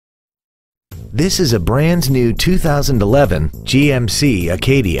This is a brand new 2011 GMC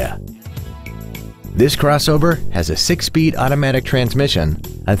Acadia. This crossover has a 6-speed automatic transmission,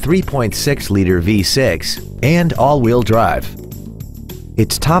 a 3.6-liter V6, and all-wheel drive.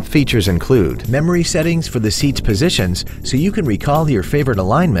 Its top features include memory settings for the seat's positions so you can recall your favorite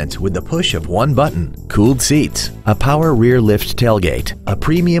alignments with the push of one button, cooled seats, a power rear lift tailgate, a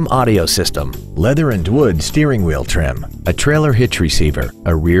premium audio system, leather and wood steering wheel trim, a trailer hitch receiver,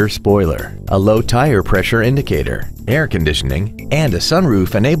 a rear spoiler, a low tire pressure indicator, air conditioning, and a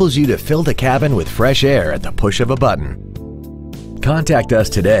sunroof enables you to fill the cabin with fresh air at the push of a button. Contact us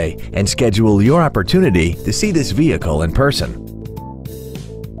today and schedule your opportunity to see this vehicle in person.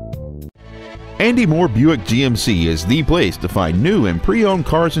 Andy Mohr Buick GMC is the place to find new and pre-owned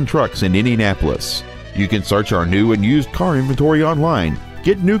cars and trucks in Indianapolis. You can search our new and used car inventory online,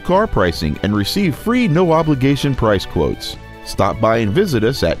 get new car pricing, and receive free no-obligation price quotes. Stop by and visit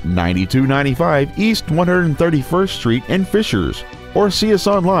us at 9295 East 131st Street in Fishers, or see us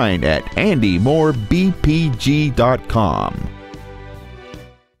online at andymohrbpg.com.